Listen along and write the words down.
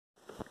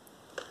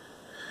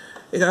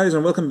Hey guys,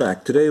 and welcome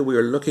back. Today we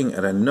are looking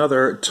at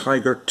another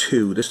Tiger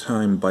II, this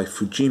time by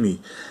Fujimi,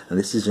 and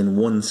this is in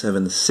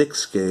 1/7/6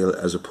 scale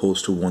as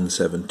opposed to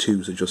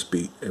 1/7/2, so just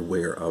be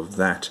aware of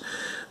that.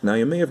 Now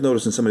you may have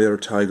noticed in some of the other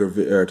Tiger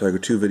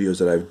II videos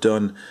that I've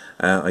done,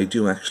 I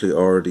do actually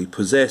already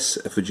possess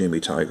a Fujimi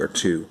Tiger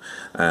II,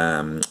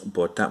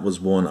 but that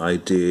was one I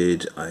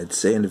did, I'd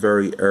say, in the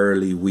very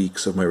early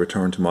weeks of my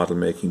return to model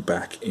making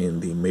back in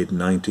the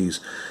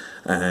mid-90s.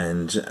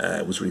 And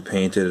it was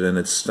repainted, and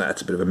that's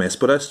a bit of a mess,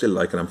 but I still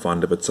like it. I'm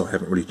fond of it, so I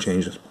haven't really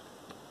changed it.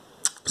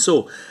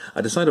 So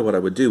I decided what I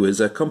would do is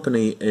a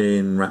company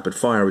in Rapid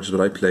Fire, which is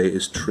what I play,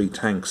 is Three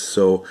Tanks.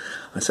 So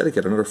I said I'd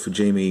get another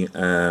Fujimi,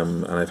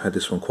 and I've had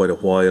this one quite a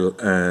while,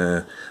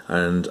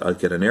 and I'll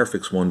get an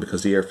Airfix one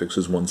because the Airfix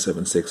is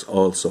 1/7/6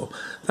 also.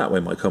 That way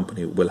my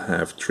company will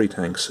have three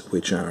tanks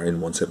which are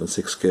in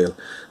 1/7/6 scale,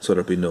 so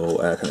there'll be no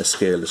kind of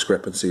scale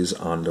discrepancies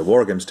on the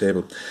Wargames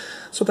table.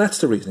 So that's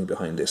the reasoning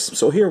behind this.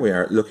 So here we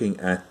are looking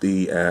at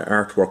the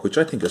artwork, which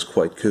I think is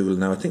quite cool.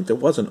 Now I think there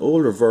was an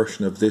older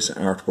version of this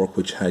artwork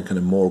which had kind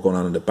of more going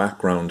on in the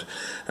background.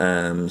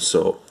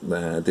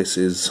 This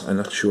is, I'm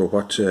not sure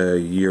what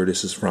year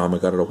this is from. I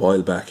got it a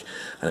while back,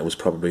 and it was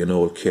probably an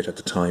old kit at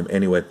the time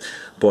anyway.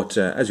 But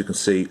as you can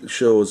see, it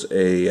shows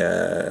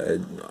a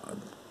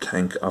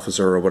tank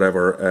officer or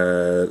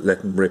whatever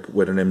letting rip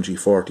with an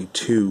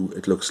MG42,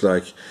 it looks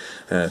like,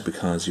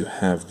 because you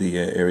have the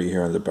area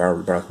here on the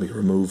barrel can be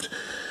removed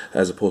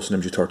as opposed to an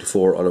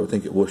MG34, although I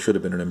think it should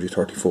have been an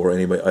MG34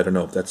 anyway. I don't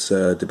know, that's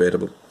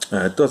debatable.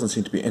 It doesn't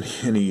seem to be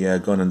any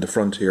gun in the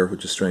front here,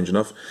 which is strange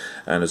enough,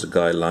 and there's a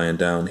guy lying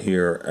down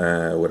here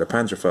with a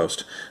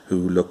Panzerfaust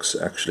who looks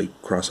actually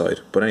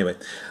cross-eyed. But anyway,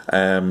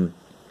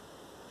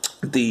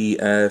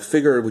 the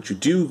figure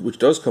which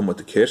does come with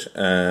the kit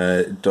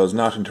does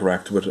not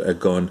interact with a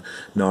gun,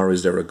 nor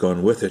is there a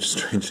gun with it,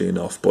 strangely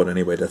enough. But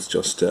anyway, that's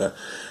just a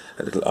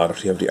little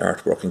oddity of the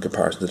artwork in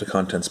comparison to the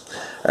contents.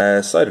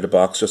 Side of the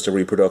box, just a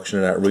reproduction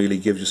of that. Really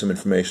gives you some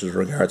information with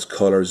regards to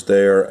colours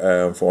there.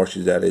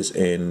 Unfortunately, that is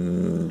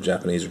in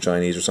Japanese or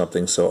Chinese or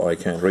something, so I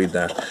can't read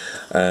that.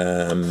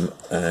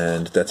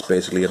 And that's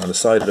basically it on the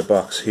side of the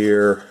box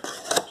here.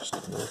 Just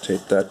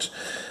rotate that.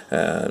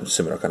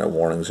 Similar kind of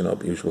warnings, you know,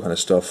 usual kind of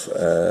stuff.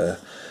 I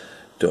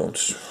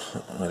don't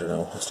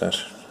know, what's that?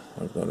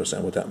 I don't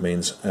understand what that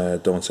means.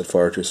 Don't set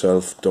fire to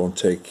yourself, don't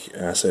take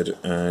acid,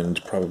 and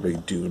probably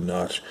do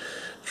not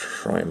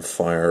try and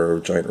fire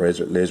giant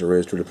laser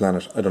rays through the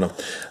planet. I don't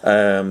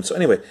know. So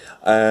anyway,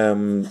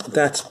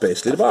 that's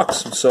basically the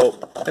box. So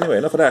anyway,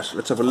 enough of that.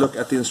 Let's have a look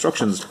at the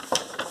instructions.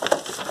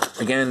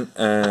 Again,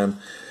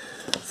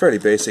 fairly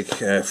basic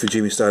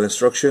Fujimi style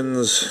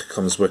instructions.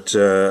 Comes with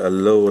a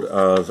load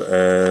of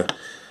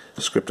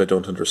script I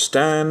don't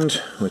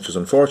understand, which is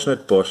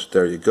unfortunate, but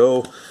there you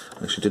go.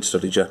 I actually did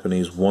study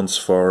Japanese once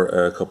for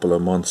a couple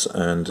of months,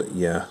 and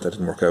yeah, that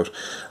didn't work out.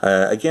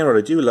 Again, what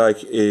I do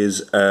like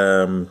is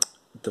the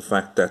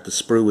fact that the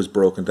sprue is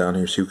broken down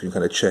here, so you can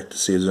kind of check to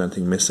see if there's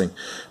anything missing.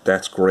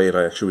 That's great.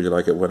 I actually really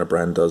like it when a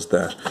brand does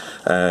that.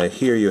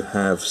 Here you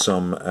have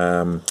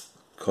some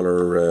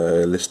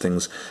colour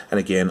listings, and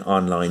again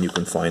online you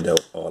can find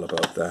out all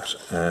about that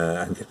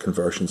and get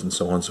conversions and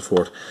so on and so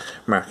forth.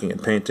 Marking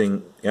and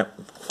painting, yep,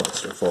 quite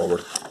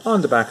straightforward.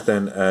 On the back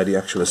then, the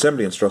actual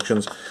assembly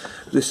instructions.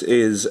 This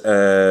is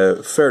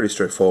fairly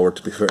straightforward,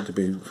 to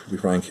be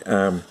frank.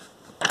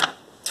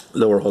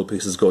 Lower hull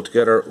pieces go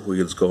together,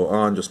 wheels go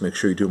on, just make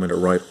sure you do them in the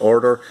right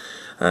order.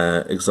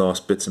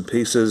 Exhaust bits and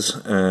pieces,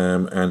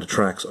 and the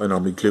tracks, I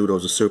normally glue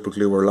those with super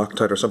glue or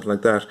Loctite or something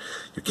like that.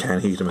 You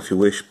can heat them if you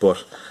wish,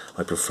 but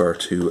I prefer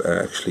to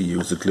actually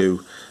use the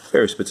glue.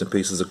 Various bits and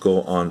pieces that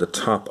go on the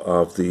top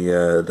of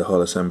the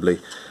hull assembly.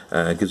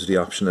 Gives you the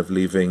option of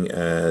leaving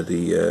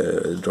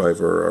the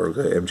driver or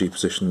the MG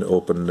position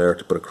open there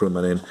to put a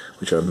crewman in,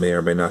 which I may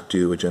or may not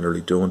do. I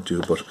generally don't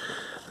do, but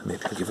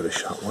maybe I'll give it a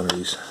shot one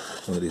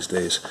of these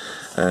days.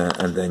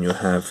 And then you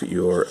have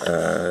your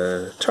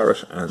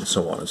turret and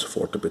so on and so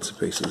forth, the bits and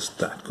pieces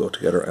that go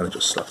together, and it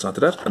just slots onto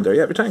that, and there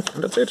you have your tank,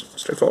 and that's it.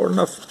 Straightforward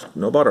enough,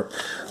 no bother.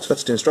 So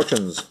that's the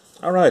instructions.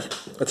 Alright,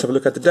 let's have a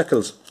look at the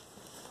decals.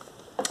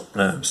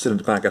 Still in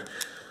the packet.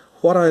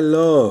 What I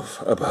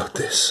love about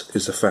this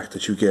is the fact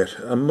that you get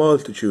a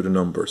multitude of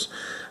numbers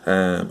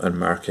and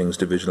markings,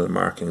 divisional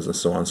markings, and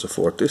so on and so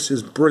forth. This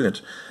is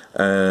brilliant.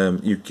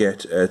 You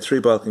get 3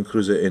 Balkan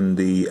Cruiser in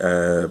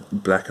the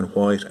black and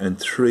white, and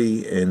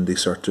 3 in the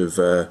sort of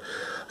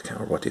I can't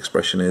remember what the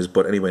expression is,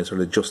 but anyway, sort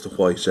of just the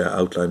white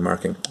outline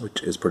marking,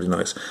 which is pretty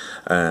nice.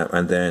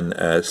 And then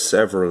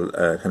several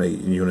kind of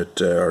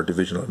unit or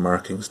divisional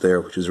markings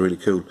there, which is really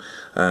cool.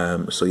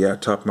 So yeah,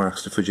 top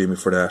marks to Fujimi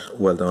for that.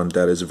 Well done.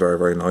 That is very,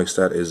 very nice.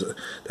 That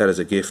is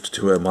a gift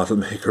to a model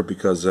maker,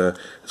 because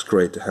it's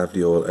great to have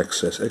the old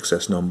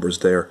excess numbers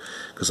there,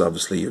 because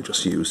obviously you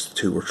just use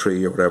 2 or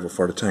 3 or whatever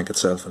for the tank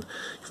itself, and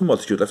you have a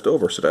multitude left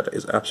over, so that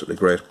is absolutely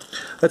great.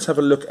 Let's have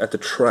a look at the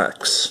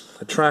tracks.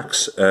 The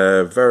tracks,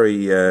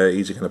 very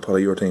easy kind of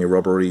polyurethane,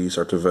 rubbery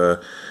sort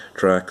of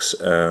tracks,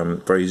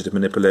 very easy to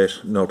manipulate,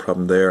 no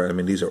problem there. I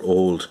mean, these are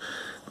old.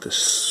 I'd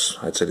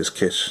say this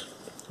kit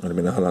I don't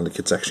know how long the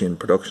kit's actually in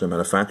production and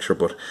manufacture,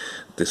 but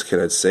this kit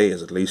I'd say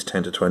is at least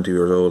 10 to 20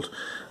 years old.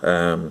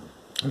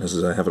 This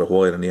is, I have it a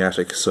while in the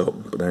attic, so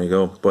but there you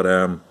go. But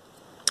and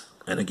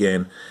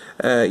again,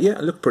 yeah,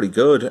 it looked pretty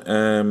good.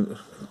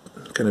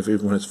 Kind of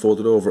even when it's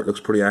folded over, it looks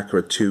pretty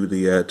accurate to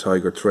the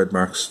Tiger thread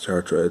marks,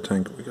 track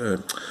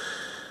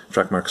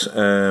marks.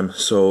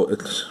 So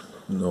it's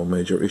no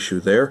major issue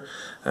there,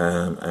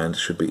 and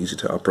should be easy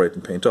to operate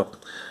and paint up.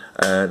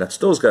 That's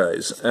those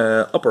guys.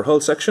 Upper hull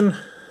section,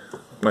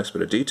 nice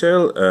bit of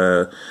detail.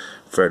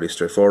 Fairly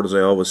straightforward, as I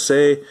always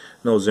say.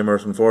 No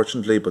zimmers,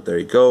 unfortunately, but there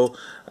you go.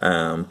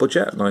 But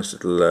yeah, nice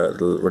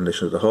little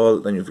rendition of the hull.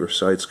 Then you have your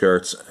side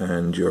skirts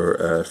and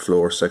your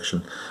floor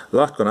section. A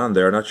lot going on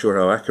there. Not sure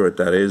how accurate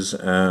that is,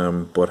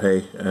 but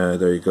hey,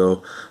 there you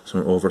go.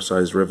 Some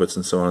oversized rivets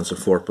and so on and so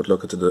forth. But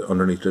look at the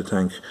underneath the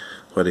tank.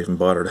 Why they even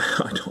bothered,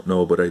 I don't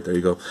know. But right, there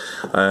you go.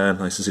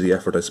 Nice to see the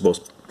effort, I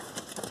suppose.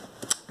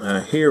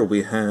 Here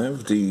we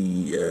have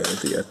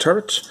the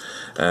turret,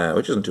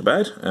 which isn't too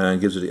bad,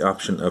 and gives you the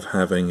option of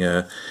having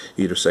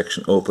either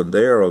section open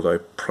there, although I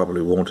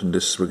probably won't in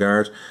this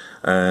regard.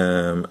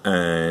 Yeah,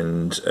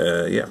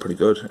 pretty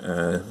good.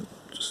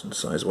 Just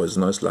size-wise,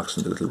 nice. Locks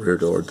into the little rear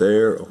door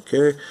there.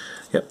 Okay,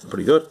 yep,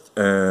 pretty good.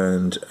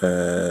 And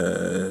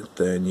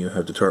then you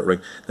have the turret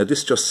ring. Now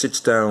this just sits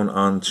down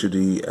onto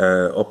the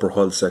upper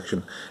hull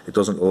section. It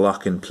doesn't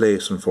lock in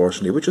place,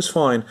 unfortunately, which is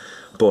fine.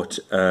 But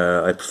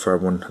I prefer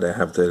when they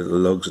have the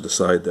lugs at the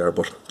side there,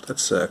 but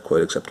that's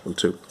quite acceptable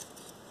too.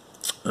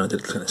 The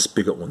kind of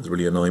spigot ones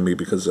really annoy me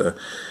because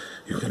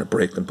you kind of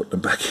break them, put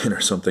them back in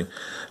or something.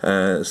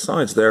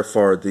 Sides there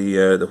for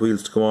the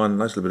wheels to go on.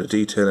 Nice little bit of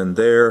detail in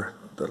there.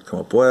 That'll come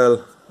up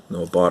well.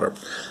 No bother.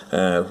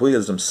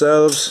 Wheels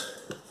themselves.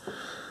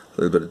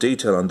 A little bit of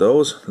detail on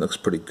those. Looks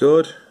pretty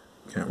good.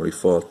 Can't really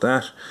fault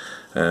that.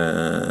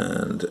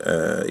 And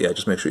yeah,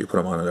 just make sure you put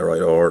them on in the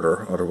right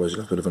order, otherwise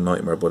you'll have a bit of a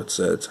nightmare, but it's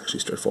actually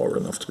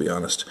straightforward enough, to be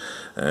honest.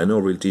 No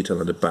real detail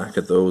on the back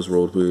of those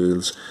road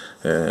wheels,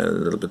 a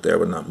little bit there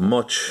but not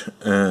much.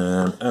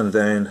 And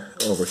then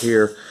over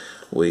here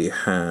we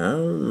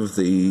have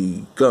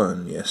the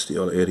gun, yes, the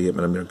old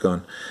 88mm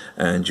gun,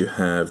 and you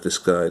have this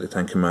guy, the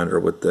tank commander,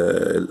 with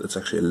it's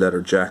actually a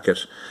leather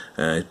jacket,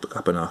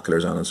 got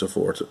binoculars on and so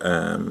forth.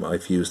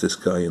 I've used this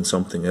guy in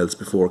something else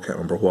before, can't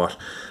remember what,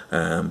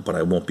 but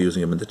I won't be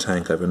using him in the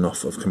tank. I have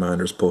enough of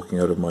commanders poking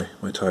out of my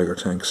Tiger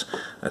tanks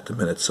at the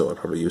minute, so I'll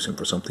probably use him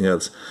for something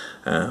else.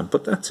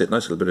 But that's it,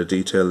 nice little bit of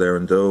detail there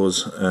in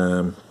those.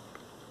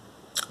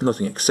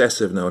 Nothing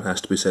excessive now, it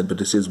has to be said, but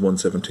this is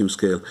 1/7/2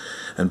 scale,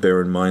 and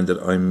bear in mind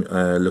that I'm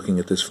looking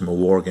at this from a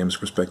war games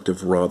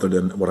perspective rather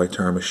than what I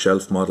term a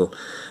shelf model.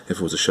 If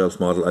it was a shelf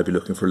model, I'd be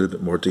looking for a little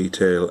bit more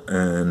detail,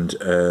 and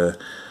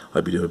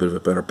I'd be doing a bit of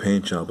a better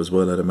paint job as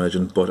well, I'd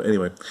imagine. But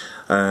anyway,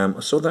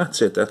 so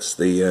that's it. That's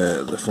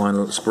the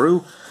final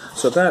sprue.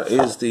 So that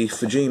is the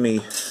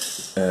Fujimi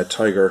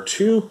Tiger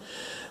 2.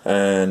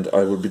 And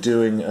I will be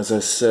doing, as I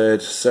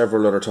said,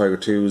 several other Tiger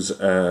 2s,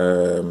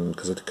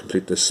 because to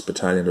complete this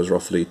battalion there's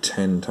roughly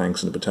 10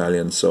 tanks in the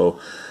battalion, so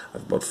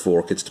I've about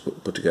 4 kits to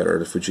put together: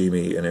 the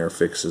Fujimi, an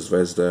Airfix,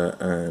 Zvezda,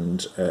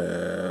 and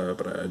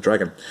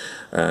Dragon.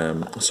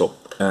 So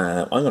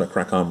I'm going to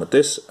crack on with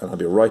this, and I'll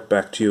be right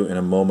back to you in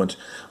a moment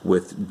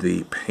with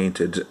the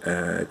painted,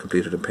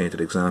 completed and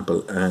painted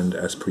example, and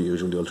as per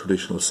usual the old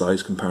traditional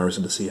size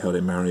comparison to see how they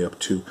marry up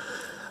to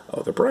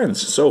other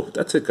brands. So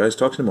that's it, guys,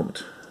 talk to you in a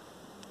moment.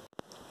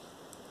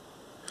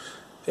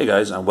 Hey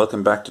guys, and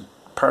welcome back to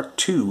part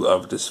 2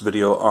 of this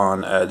video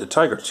on the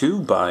Tiger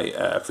 2 by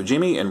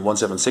Fujimi in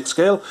 1/7/6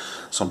 scale,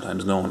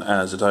 sometimes known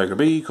as the Tiger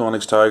B,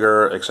 Koenig's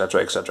Tiger, etc,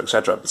 etc,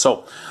 etc.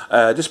 So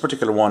this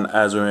particular one,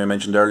 as we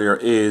mentioned earlier,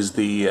 is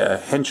the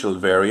Henschel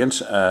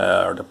variant,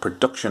 or the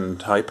production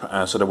type,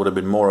 so there would have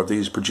been more of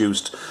these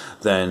produced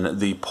than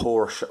the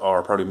Porsche,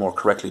 or probably more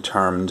correctly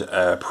termed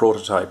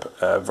prototype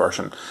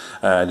version,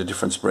 the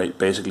difference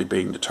basically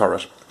being the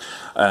turret.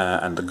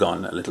 And the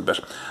gun a little bit.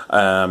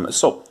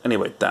 So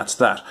anyway, that's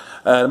that.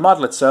 The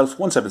model itself,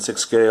 1/7/6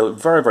 scale,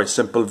 very, very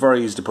simple,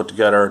 very easy to put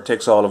together. It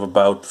takes all of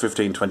about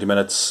 15-20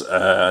 minutes,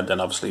 and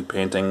then obviously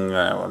painting,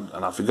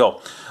 and off you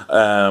go.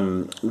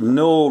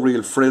 No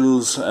real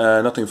frills,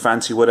 nothing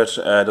fancy with it.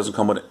 It doesn't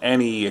come with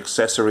any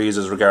accessories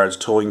as regards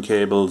towing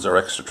cables or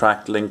extra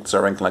track links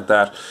or anything like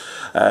that.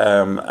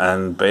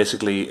 And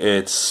basically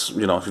it's,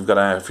 you know, if you've got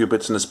a few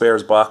bits in the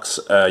spares box,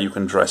 you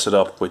can dress it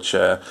up, which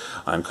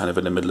I'm kind of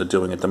in the middle of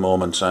doing at the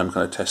moment. I'm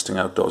kind of testing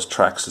out those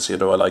tracks to see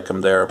how I like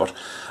them there, but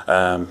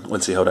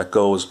we'll see how that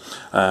goes.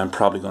 I'm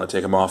probably going to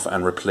take them off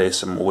and replace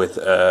them with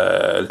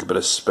a little bit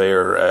of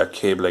spare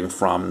cabling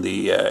from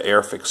the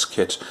Airfix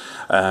kit.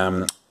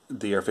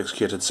 The Airfix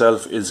kit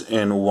itself is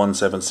in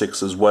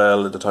 1/7/6 as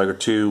well, the Tiger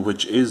 2,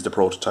 which is the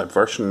prototype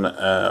version,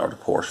 or the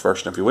Porsche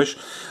version if you wish.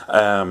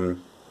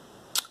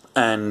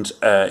 And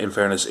in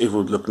fairness, it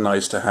would look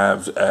nice to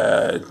have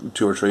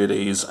 2 or 3 of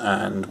these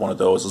and one of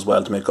those as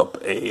well to make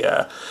up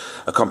a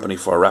company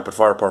for rapid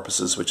fire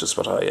purposes, which is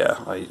what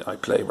I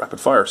play rapid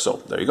fire.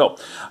 So there you go.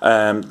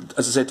 As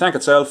I say, tank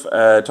itself,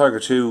 Tiger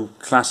II,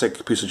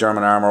 classic piece of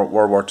German armour,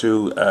 World War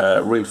II,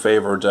 real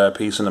favoured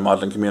piece in the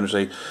modelling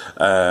community,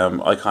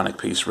 iconic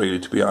piece really,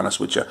 to be honest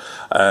with you,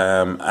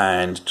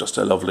 and just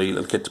a lovely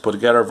little kit to put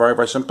together. Very,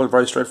 very simple,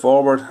 very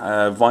straightforward.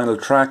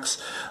 Vinyl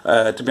tracks,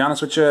 to be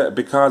honest with you,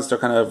 because they're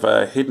kind of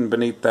hidden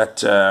beneath that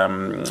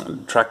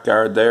track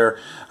guard there,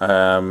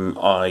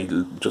 I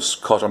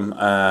just cut them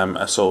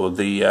so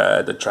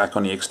the track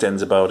only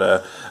extends about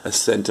a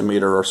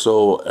centimetre or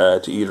so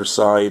to either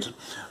side.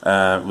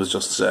 It was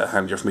just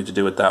handier for me to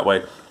do it that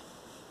way,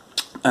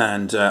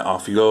 and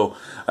off you go.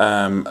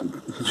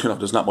 You know,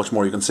 there's not much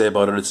more you can say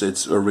about it.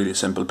 It's a really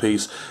simple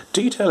piece.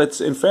 Detail,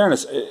 it's, in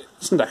fairness, it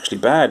isn't actually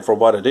bad for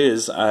what it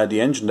is. The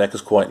engine deck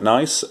is quite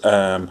nice.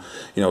 You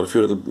know, a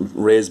few little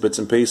raised bits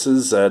and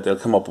pieces, they'll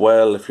come up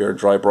well if you're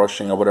dry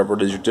brushing or whatever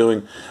it is you're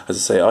doing. As I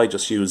say, I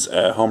just use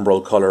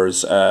Humbrol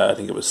colours. I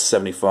think it was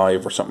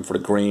 75 or something for the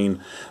green,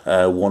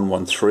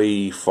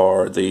 113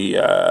 for the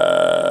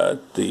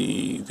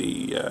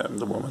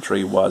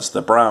 113 was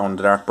the brown,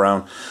 the dark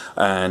brown,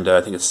 and I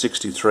think it's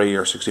 63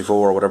 or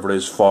 64 or whatever it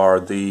is for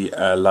the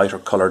lighter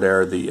colour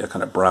there, the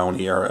kind of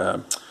browny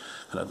or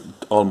kind of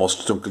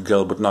almost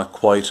Dunkelgelb but not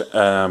quite,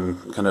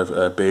 kind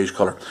of beige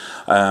colour,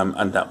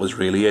 and that was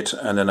really it.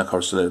 And then of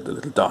course the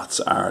little dots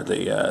are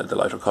the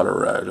lighter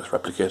colour just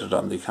replicated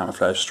on the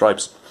camouflage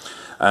stripes.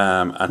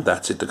 And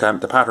that's it.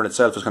 The pattern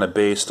itself is kind of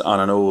based on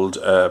an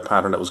old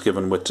pattern that was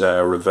given with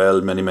Revell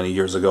many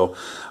years ago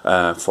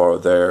for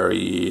their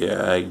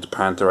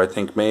Panther, I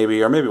think,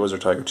 maybe, or maybe it was their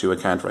Tiger II.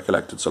 I can't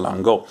recollect, it so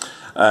long ago.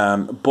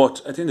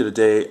 But at the end of the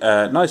day,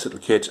 nice little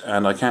kit,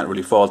 and I can't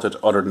really fault it,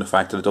 other than the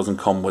fact that it doesn't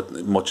come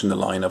with much in the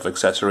line of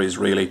accessories,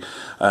 really.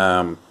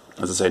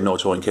 As I say, no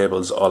towing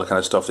cables, all the kind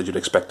of stuff that you'd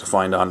expect to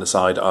find on the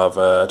side of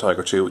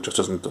Tiger II. It just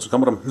doesn't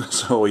come with them.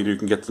 So either you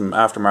can get them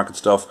aftermarket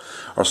stuff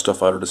or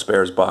stuff out of the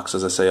spares box.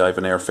 As I say, I have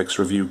an Airfix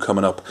review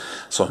coming up,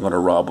 so I'm going to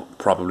rob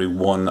probably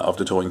one of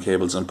the towing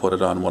cables and put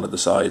it on one of the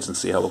sides and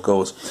see how it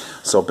goes.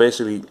 So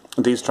basically,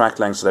 these track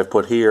lengths that I've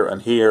put here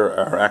and here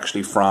are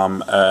actually from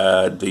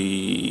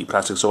the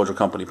Plastic Soldier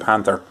Company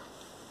Panther,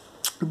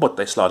 but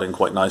they slot in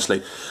quite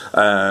nicely,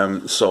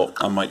 so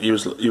I might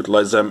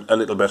utilise them a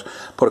little bit.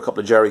 Put a couple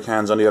of jerry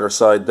cans on the other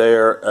side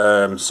there,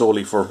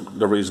 solely for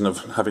the reason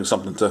of having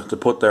something to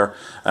put there,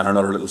 and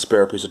another little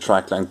spare piece of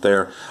track length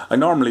there. I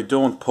normally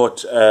don't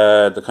put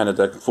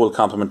the full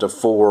complement of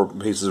 4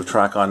 pieces of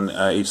track on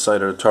each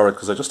side of the turret,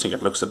 because I just think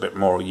it looks a bit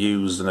more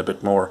used and a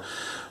bit more,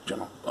 you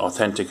know,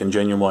 authentic and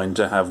genuine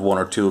to have 1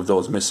 or 2 of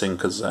those missing,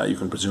 because you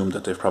can presume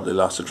that they've probably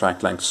lost a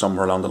track length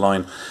somewhere along the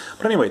line.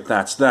 But anyway,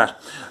 that's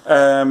that.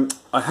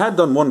 I had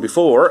done one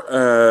before,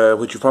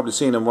 which you've probably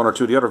seen in 1 or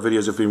 2 of the other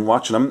videos if you've been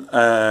watching them,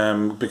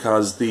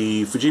 because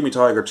the Fujimi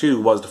Tiger II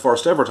was the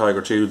first ever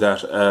Tiger II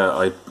that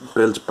I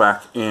built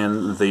back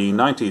in the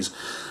 90s.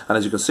 And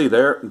as you can see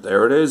there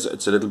it is.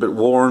 It's a little bit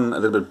worn, a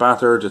little bit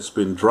battered, it's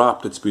been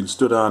dropped, it's been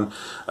stood on,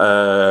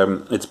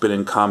 it's been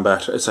in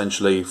combat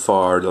essentially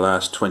for the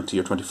last 20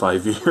 or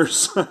 25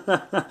 years.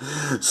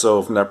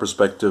 So from that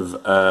perspective,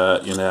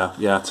 you know,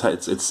 yeah,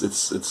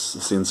 it's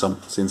seen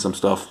some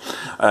stuff.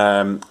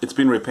 It's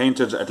been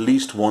repainted at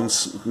least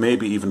once,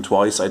 maybe even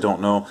twice, I don't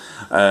know.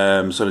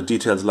 So the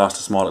details lost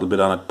a small little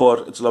bit on it,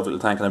 but it's a lovely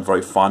little tank and I'm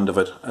very fond of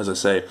it, as I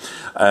say.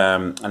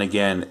 And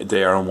again,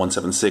 they are on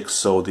 176,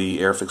 so the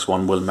Airfix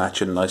one will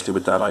match in nicely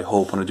with that. I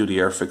hope when I do the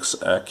Airfix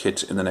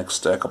kit in the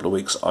next couple of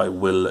weeks, I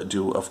will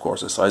do, of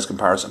course, a size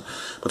comparison.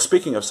 But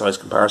speaking of size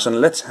comparison,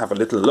 let's have a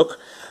little look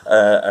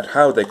at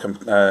how the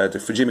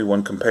Fujimi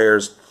one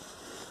compares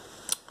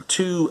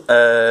to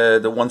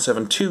the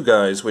 172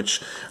 guys, which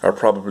are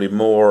probably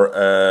more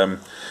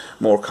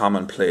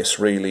commonplace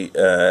really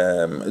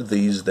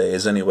these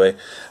days anyway.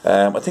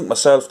 I think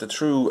myself the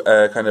true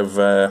kind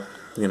of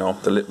you know,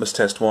 the litmus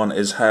test one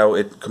is how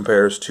it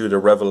compares to the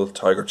Revell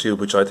Tiger II,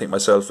 which I think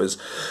myself is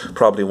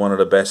probably one of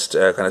the best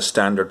kind of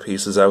standard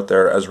pieces out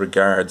there as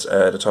regards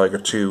the Tiger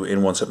II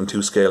in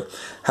 172 scale.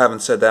 Having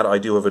said that, I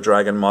do have a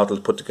Dragon model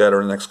put together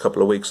in the next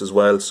couple of weeks as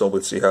well, so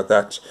we'll see how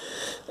that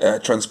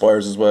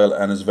transpires as well,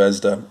 and his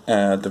Zvezda.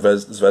 The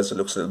Zvezda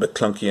looks a little bit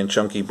clunky and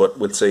chunky, but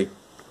we'll see.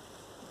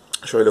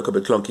 Sure, I look a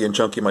bit clunky and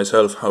chunky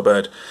myself, how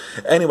bad.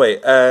 Anyway,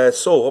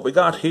 so what we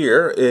got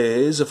here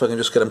is, if I can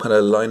just get them kind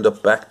of lined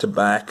up back to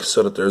back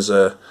so that there's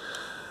a,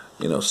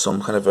 you know,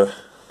 some kind of a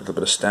little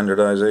bit of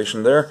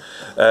standardization there.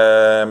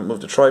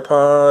 Move the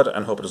tripod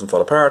and hope it doesn't fall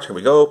apart. Here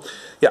we go.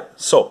 Yeah,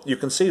 so you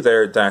can see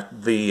there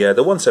that the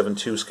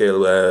 172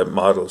 scale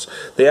models,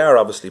 they are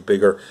obviously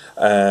bigger.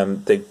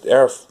 They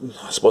are,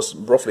 I suppose,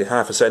 roughly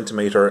half a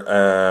centimetre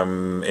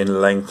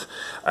in length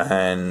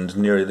and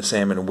nearly the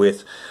same in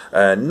width.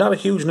 Not a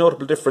huge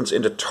notable difference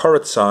in the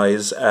turret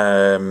size.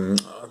 I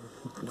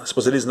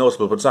suppose it is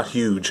notable, but it's not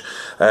huge.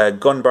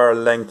 Gun barrel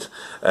length,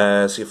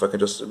 see if I can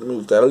just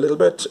move that a little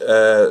bit.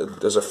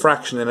 There's a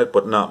fraction in it,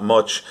 but not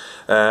much.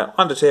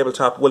 On the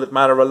tabletop, will it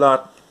matter a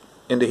lot?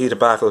 in the heat of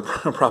battle,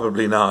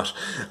 probably not,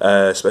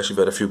 especially if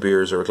you had a few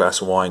beers or a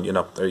glass of wine, you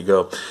know, there you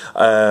go.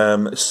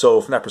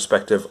 So from that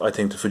perspective, I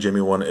think the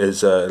Fujimi one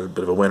is a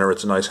bit of a winner.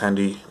 It's a nice,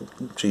 handy,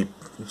 cheap,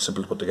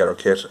 simple to put together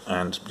kit,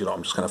 and, you know,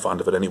 I'm just kind of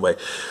fond of it anyway.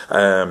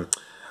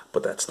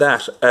 But that's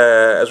that.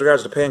 As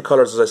regards to the paint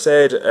colours, as I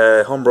said,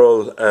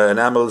 Humbrol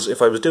enamels. If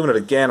I was doing it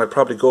again, I'd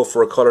probably go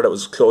for a colour that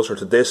was closer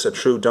to this, a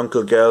true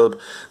Dunkelgelb.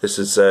 This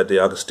is the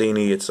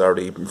Agostini. It's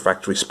already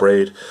factory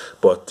sprayed,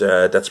 but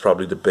that's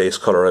probably the base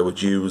colour I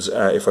would use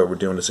if I were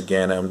doing this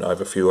again. I have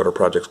a few other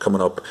projects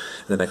coming up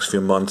in the next few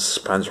months,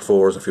 Panzer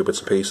IVs, a few bits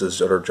and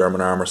pieces, other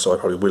German armour, so I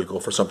probably will go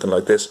for something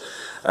like this.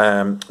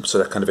 So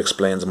that kind of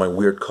explains my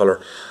weird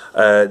colour.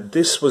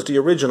 This was the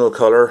original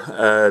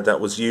colour that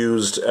was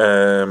used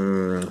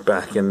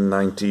back in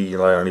 90, I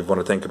don't even want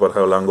to think about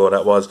how long ago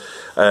that was,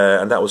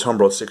 and that was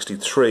Humbrol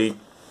 63.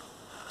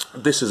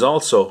 This is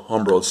also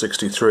Humbrol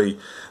 63,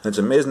 and it's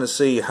amazing to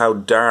see how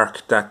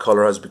dark that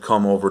colour has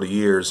become over the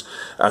years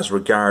as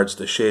regards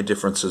the shade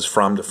differences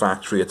from the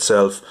factory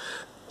itself.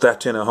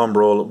 That tin of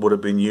Humbrol would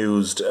have been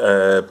used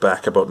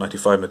back about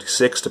 95,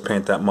 96 to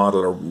paint that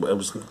model, or it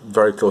was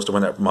very close to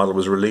when that model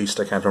was released.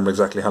 I can't remember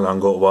exactly how long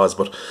ago it was,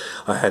 but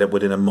I had it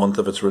within a month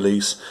of its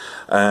release.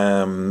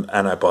 And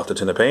I bought the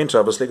tin of paint,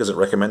 obviously, because it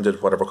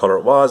recommended whatever colour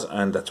it was,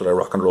 and that's what I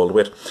rock and rolled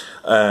with.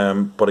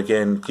 But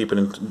again,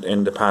 keeping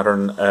in the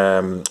pattern,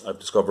 I've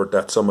discovered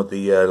that some of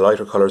the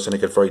lighter colours tend to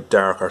get very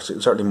dark, or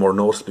certainly more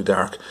noticeably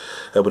dark,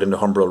 within the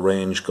Humbrol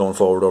range going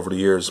forward over the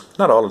years.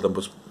 Not all of them,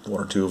 but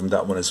one or two of them.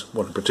 That one is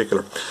one in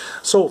particular.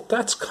 So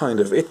that's kind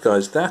of it,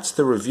 guys. That's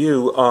the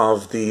review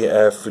of the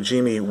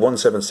Fujimi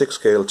 1/76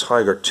 scale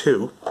Tiger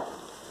 2.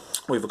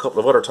 We have a couple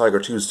of other Tiger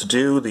 2s to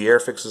do. The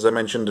Airfix, as I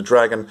mentioned, the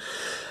Dragon,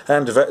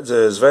 and the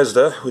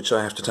Zvezda, which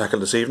I have to tackle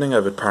this evening. I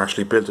have it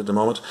partially built at the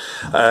moment.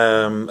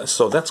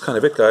 So that's kind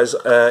of it, guys.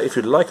 If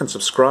you'd like and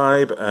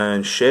subscribe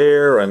and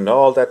share and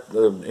all that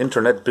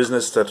internet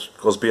business that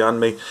goes beyond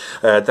me,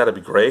 that'd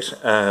be great.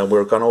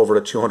 We're gone over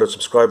the 200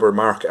 subscriber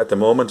mark at the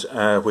moment,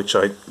 which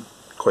I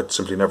quite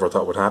simply never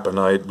thought would happen.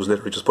 I was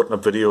literally just putting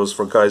up videos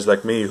for guys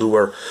like me who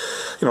were,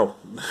 you know,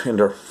 in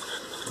their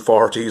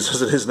 40s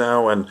as it is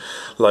now, and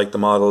like the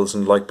models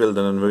and like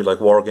building and really like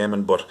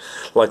wargaming, but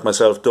like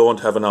myself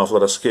don't have an awful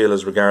lot of skill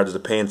as regards the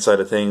paint side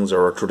of things,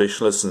 or are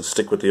traditionalists and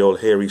stick with the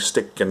old hairy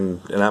stick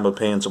and enamel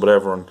paints or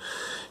whatever. And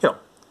you know,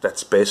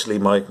 that's basically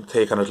my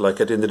take on it.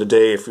 Like, at the end of the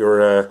day, if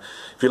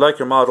you like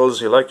your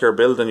models, you like your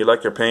building, you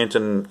like your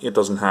painting, it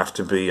doesn't have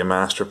to be a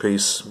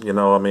masterpiece, you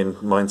know. I mean,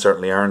 mine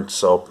certainly aren't.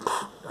 So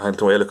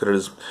the way I look at it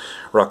is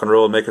rock and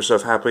roll, make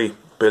yourself happy,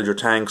 build your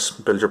tanks,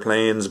 build your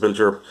planes, put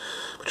your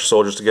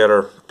soldiers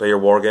together, play your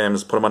war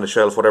games, put them on the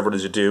shelf, whatever it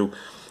is you do.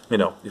 You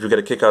know, if you get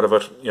a kick out of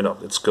it, you know,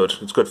 it's good.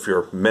 It's good for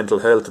your mental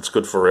health. It's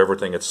good for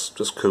everything. It's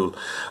just cool.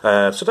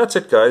 So that's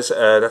it, guys.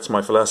 That's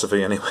my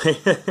philosophy anyway,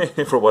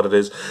 for what it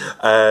is.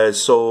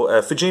 So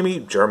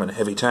Fujimi, German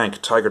heavy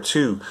tank, Tiger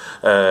 2,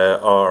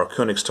 or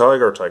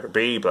Königstiger, Tiger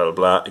B, blah, blah,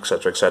 blah,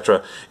 etc.,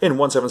 etc., in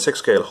 1/76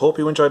 scale. Hope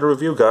you enjoyed the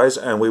review, guys,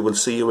 and we will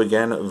see you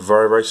again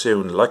very, very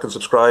soon. Like and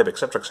subscribe,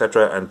 etc.,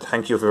 etc., and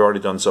thank you if you've already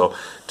done so.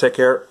 Take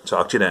care.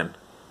 Talk to you then.